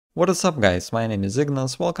What is up guys, my name is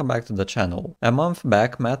Ignas, welcome back to the channel. A month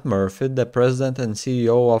back, Matt Murphy, the president and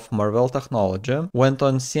CEO of Marvell Technology, went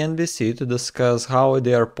on CNBC to discuss how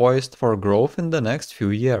they are poised for growth in the next few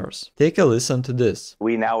years. Take a listen to this.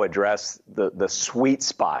 We now address the sweet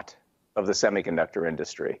spot of the semiconductor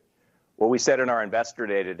industry. What we said in our investor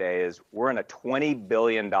day today is we're in a $20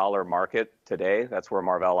 billion market today, that's where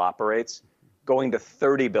Marvell operates, going to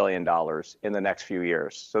 $30 billion in the next few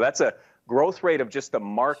years. So that's a growth rate of just the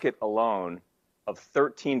market alone of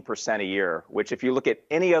 13% a year, which if you look at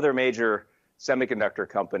any other major semiconductor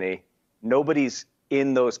company, nobody's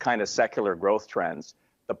in those kind of secular growth trends.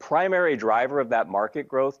 The primary driver of that market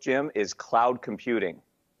growth, Jim, is cloud computing.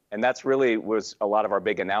 And that's really was a lot of our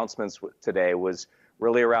big announcements today was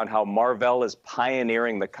really around how Marvell is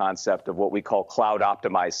pioneering the concept of what we call cloud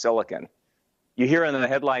optimized silicon. You hear in the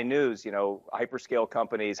headline news, hyperscale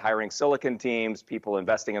companies hiring silicon teams, people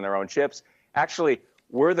investing in their own chips. Actually,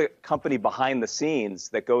 we're the company behind the scenes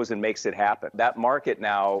that goes and makes it happen. That market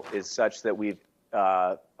now is such that we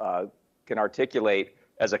can articulate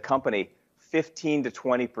as a company 15 to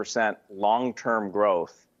 20% long-term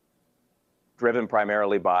growth, driven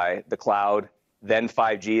primarily by the cloud, then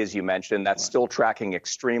 5G, as you mentioned. That's still tracking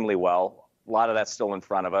extremely well. A lot of that's still in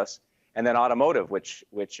front of us. And then automotive, which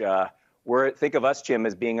think of us, Jim,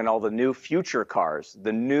 as being in all the new future cars,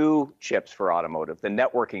 the new chips for automotive, the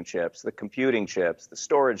networking chips, the computing chips, the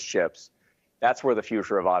storage chips. That's where the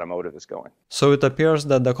future of automotive is going. So it appears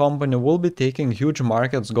that the company will be taking huge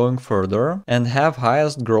markets going further and have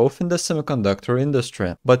highest growth in the semiconductor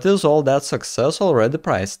industry. But is all that success already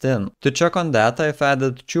priced in? To check on that, I've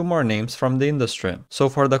added two more names from the industry. So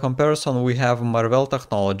for the comparison, we have Marvell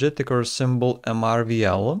Technology, ticker symbol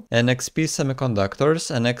MRVL, NXP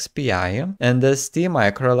Semiconductors, NXPI, and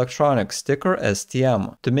STMicroelectronics, ticker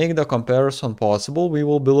STM. To make the comparison possible, we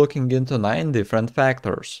will be looking into 9 different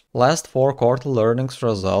factors. Last 4 quarterly earnings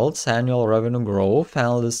results, annual revenue growth,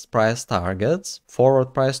 analyst price targets,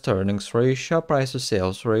 forward price to earnings ratio, price to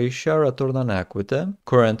sales ratio, return on equity,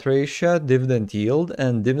 current ratio, dividend yield,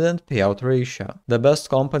 and dividend payout ratio. The best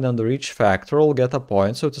company under each factor will get a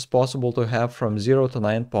point, so it is possible to have from 0 to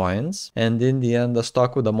 9 points, and in the end the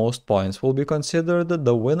stock with the most points will be considered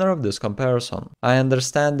the winner of this comparison. I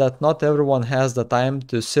understand that not everyone has the time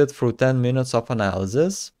to sit through 10 minutes of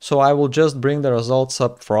analysis, so I will just bring the results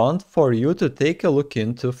up front for you to take a look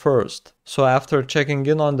into first. So after checking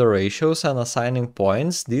in on the ratios and assigning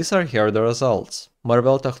points, these are here the results.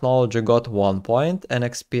 Marvell Technology got 1 point,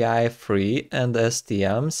 NXPI 3 and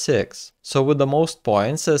STM 6. So with the most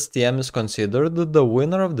points, STM is considered the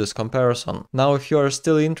winner of this comparison. Now if you are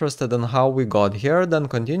still interested in how we got here, then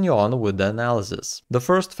continue on with the analysis. The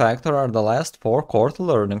first factor are the last 4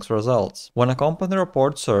 quarterly earnings results. When a company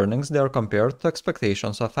reports earnings, they are compared to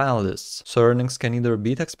expectations of analysts. So earnings can either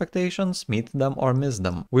beat expectations, meet them, or miss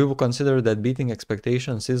them. We will consider that beating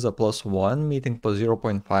expectations is a +1, meeting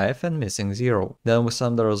 +0.5, and missing 0. Then we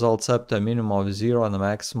sum the results up to a minimum of 0 and a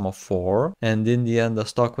maximum of 4, and in the end the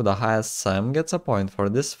stock with the highest sum gets a point for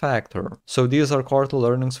this factor. So these are quarterly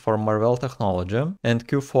earnings for Marvell Technology, and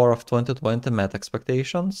Q4 of 2020 met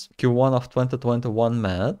expectations, Q1 of 2021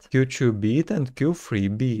 met, Q2 beat, and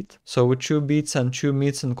Q3 beat. So with 2 beats and 2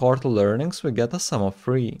 meets in quarterly earnings, we get a sum of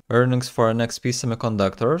 3. Earnings for NXP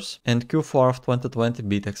Semiconductors, and Q4 of 2020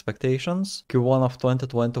 beat expectations, Q1 of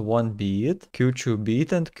 2021 beat, Q2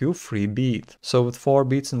 beat, and Q3 beat. So with 4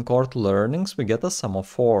 beats in quarterly earnings, we get a sum of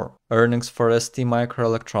 4. Earnings for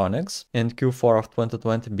STMicroelectronics, and Q4 of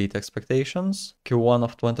 2020 beat expectations, Q1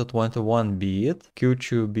 of 2021 beat,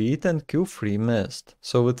 Q2 beat, and Q3 missed.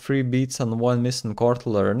 So with 3 beats and 1 miss in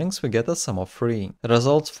quarterly earnings, we get a sum of 3.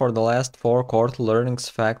 Results for the last 4 quarterly earnings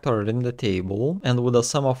factor are in the table, and with a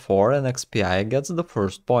sum of 4, NXPI gets the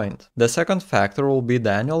first point. The second factor will be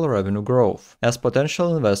the annual revenue growth. As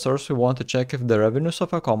potential investors, we want to check if the revenues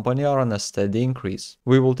of a company are on a steady increase.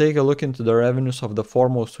 We will take a look into the revenues of the 4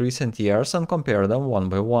 most recent years and compare them one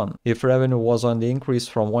by one. If revenue was on the increase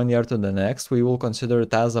from one year to the next, we will consider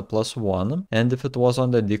it as a +1, and if it was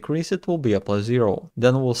on the decrease, it will be a +0.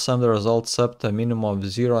 Then we'll sum the results up to a minimum of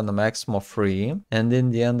 0 and a maximum of 3, and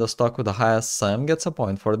in the end the stock with the highest sum gets a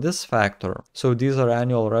point for this factor. So these are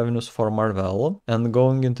annual revenues for Marvell, and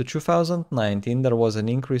going into 2019 there was an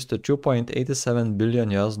increase to $2.87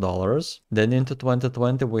 billion US, then into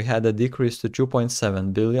 2020 we had a decrease to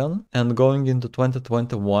 $2.7 billion, and going into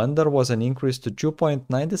 2021 segment, there was an increase to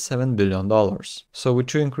 $2.97 billion. So with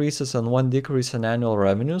 2 increases and 1 decrease in annual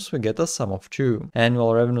revenues, we get a sum of 2.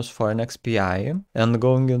 Annual revenues for NXPI, and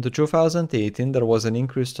going into 2018, there was an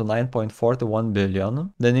increase to 9.41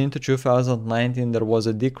 billion, then into 2019 there was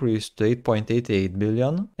a decrease to 8.88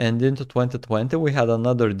 billion, and into 2020 we had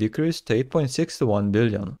another decrease to 8.61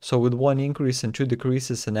 billion. So with 1 increase and 2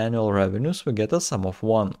 decreases in annual revenues, we get a sum of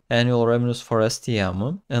 1. Annual revenues for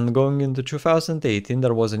STM, and going into 2018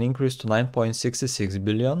 there was an increase to 9.66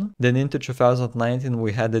 billion, then into 2019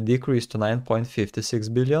 we had a decrease to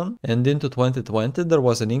 9.56 billion, and into 2020 there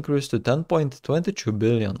was an increase to 10.22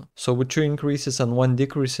 billion. So with 2 increases and 1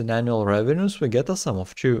 decrease in annual revenues, we get a sum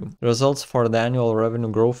of 2. Results for the annual revenue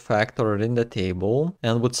growth factor are in the table,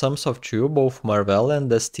 and with sums of 2, both Marvell and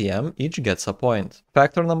STM each gets a point.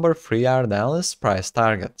 Factor number 3 are the analyst price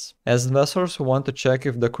targets. As investors, we want to check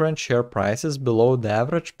if the current share price is below the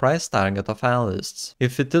average price target of analysts.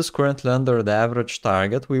 If it is currently under the average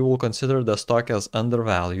target, we will consider the stock as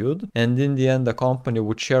undervalued, and in the end the company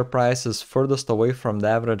with share prices furthest away from the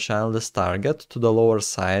average analyst target to the lower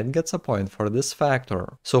side gets a point for this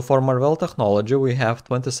factor. So for Marvell Technology we have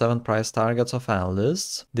 27 price targets of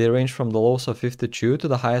analysts. They range from the lows of $52 to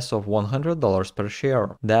the highs of $100 per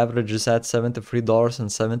share. The average is at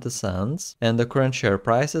 $73.70, and the current share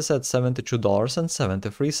price is at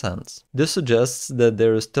 $72.73. This suggests that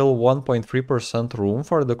there is still 1.3% room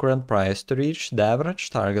for the current price to reach the average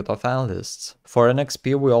target of analysts. For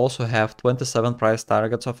NXP we also have 27 price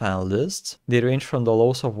targets of analysts. They range from the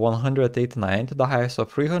lows of $189 to the highs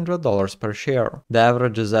of $300 per share. The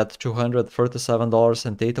average is at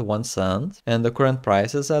 $237.81, and the current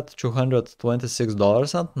price is at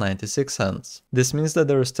 $226.96. This means that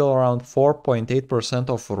there is still around 4.8%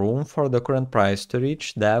 of room for the current price to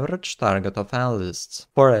reach the average target of analysts.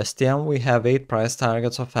 For STM we have 8 price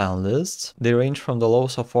targets of analysts. They range from the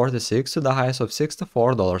lows of $46 to the highs of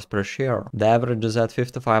 $64 per share. The average is at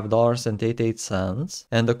 $55.88,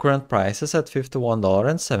 and the current price is at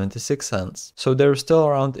 $51.76. So there is still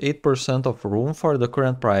around 8% of room for the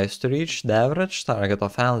current price to reach the average target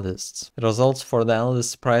of analysts. Results for the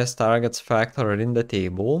analysts price targets factor are in the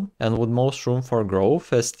table, and with most room for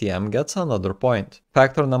growth, STM gets another point.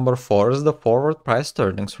 Factor number 4 is the forward price to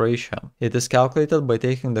earnings ratio. It is calculated by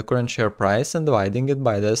taking the current share price and dividing it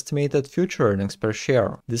by the estimated future earnings per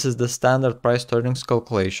share. This is the standard price to earnings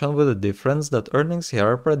calculation, with the difference that earnings here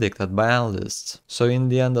are predicted by analysts. So in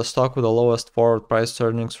the end, the stock with the lowest forward price to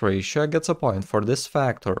earnings ratio gets a point for this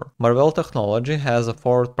factor. Marvell Technology has a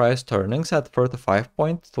forward price to earnings at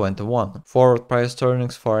 35.21. Forward price to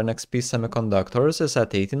earnings for NXP Semiconductors is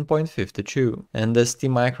at 18.52, and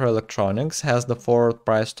STMicroelectronics has the forward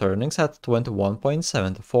price to earnings at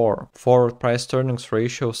 21.74. Forward price to earnings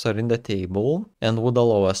ratios are in the table, and with the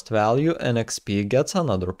lowest value, NXP gets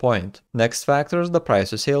another point. Next factor is the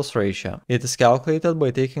price to sales ratio. It is calculated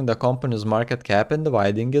by taking the company's market cap and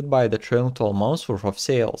dividing it by the trailing 12 months worth of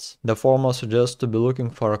sales. The formula suggests to be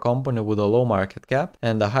looking for a company with a low market cap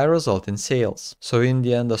and a high result in sales. So in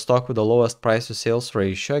the end, the stock with the lowest price to sales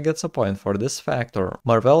ratio gets a point for this factor.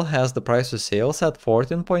 Marvell has the price to sales at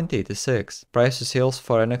 14.86. Price to sales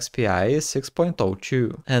for NXPI is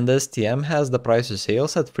 6.02, and STM has the price to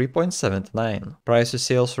sales at 3.79. Price to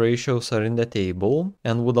sales ratios are in the table,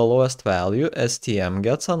 and with the lowest value, STM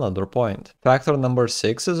gets another point. Factor number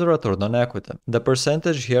 6 is return on equity. The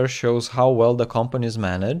percentage here shows how well the company is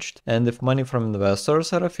managed and if money from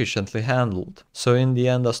investors are efficiently handled. So in the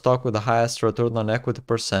end, the stock with the highest return on equity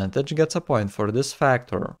percentage gets a point for this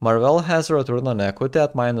factor. Marvell has a return on equity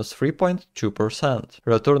at minus 3.2%.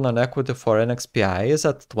 Return on equity for NXPI is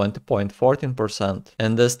at 20.14%,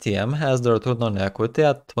 and STM has the return on equity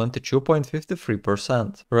at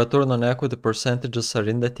 22.53%. Return on equity percentages are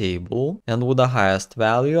in the table, and with the highest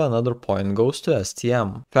value, another point goes to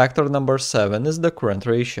STM. Factor number 7 is the current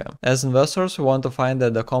ratio. As investors, we want to find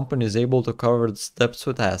that the company is able to cover its debts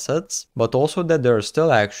with assets, but also that they are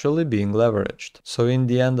still actually being leveraged. So in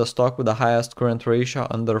the end, the stock with the highest current ratio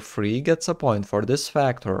under 3 gets a point for this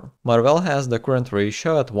factor. Marvell has the current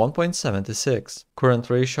ratio at 1.76. Current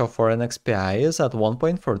ratio for NXPI is at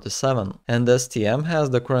 1.47, and STM has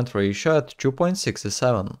the current ratio at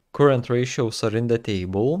 2.67. Current ratios are in the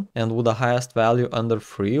table, and with the highest value under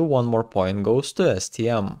 3, one more point goes to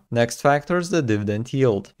STM. Next factor is the dividend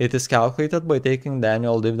yield. It is calculated by taking the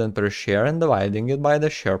annual dividend per share and dividing it by the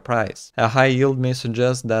share price. A high yield may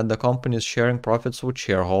suggest that the company is sharing profits with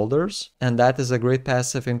shareholders, and that is a great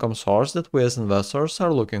passive income source that we as investors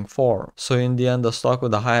are looking for. So in the end, the stock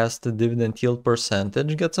with the highest dividend yield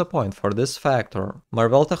percentage gets a point for this factor.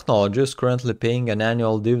 Marvell Technology is currently paying an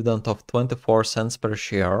annual dividend of 24 cents per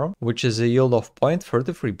share, share, which is a yield of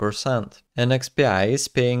 0.33%. NXPI is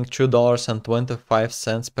paying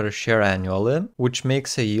 $2.25 per share annually, which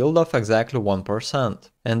makes a yield of exactly 1%.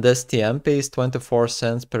 And STM pays 24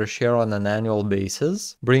 cents per share on an annual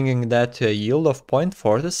basis, bringing that to a yield of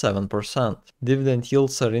 0.47%. Dividend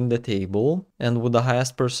yields are in the table, and with the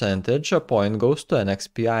highest percentage, a point goes to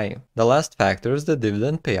NXPI. The last factor is the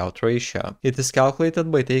dividend payout ratio. It is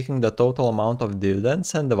calculated by taking the total amount of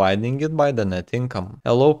dividends and dividing it by the net income.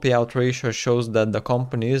 A low payout ratio shows that the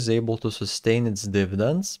company is able to sustain its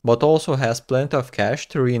dividends, but also has plenty of cash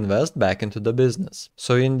to reinvest back into the business.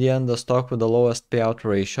 So in the end, the stock with the lowest payout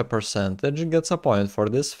ratio percentage gets a point for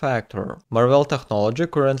this factor. Marvell Technology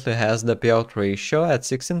currently has the payout ratio at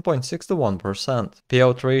 16.61%.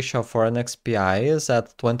 Payout ratio for NXPI is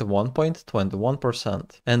at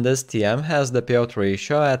 21.21%. And STM has the payout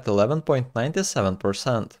ratio at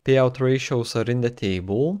 11.97%. Payout ratios are in the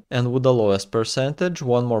table, and with the lowest percentage,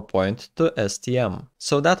 one more point to STM.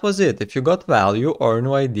 So that was it. If you got value or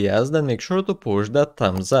new ideas, then make sure to push that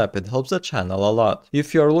thumbs up, it helps the channel a lot.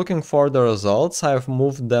 If you are looking for the results, I've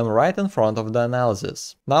moved them right in front of the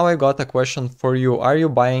analysis. Now I got a question for you: are you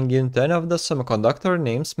buying into any of the semiconductor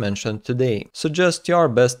names mentioned today? Suggest your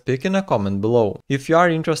best pick in a comment below. If you are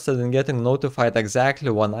interested in getting notified exactly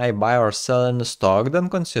when I buy or sell any stock, then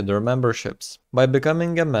consider memberships. By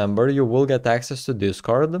becoming a member, you will get access to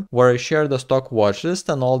Discord, where I share the stock watchlist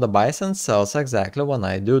and all the buys and sells exactly when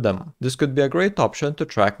I do them. This could be a great option to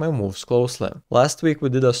track my moves closely. Last week we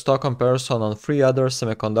did a stock comparison on 3 other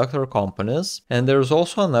semiconductor companies, and there's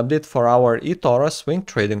also an update for our eToro swing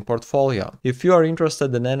trading portfolio. If you are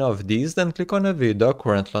interested in any of these, then click on the video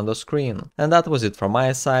currently on the screen. And that was it from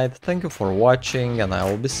my side. Thank you for watching, and I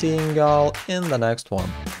will be seeing y'all in the next one.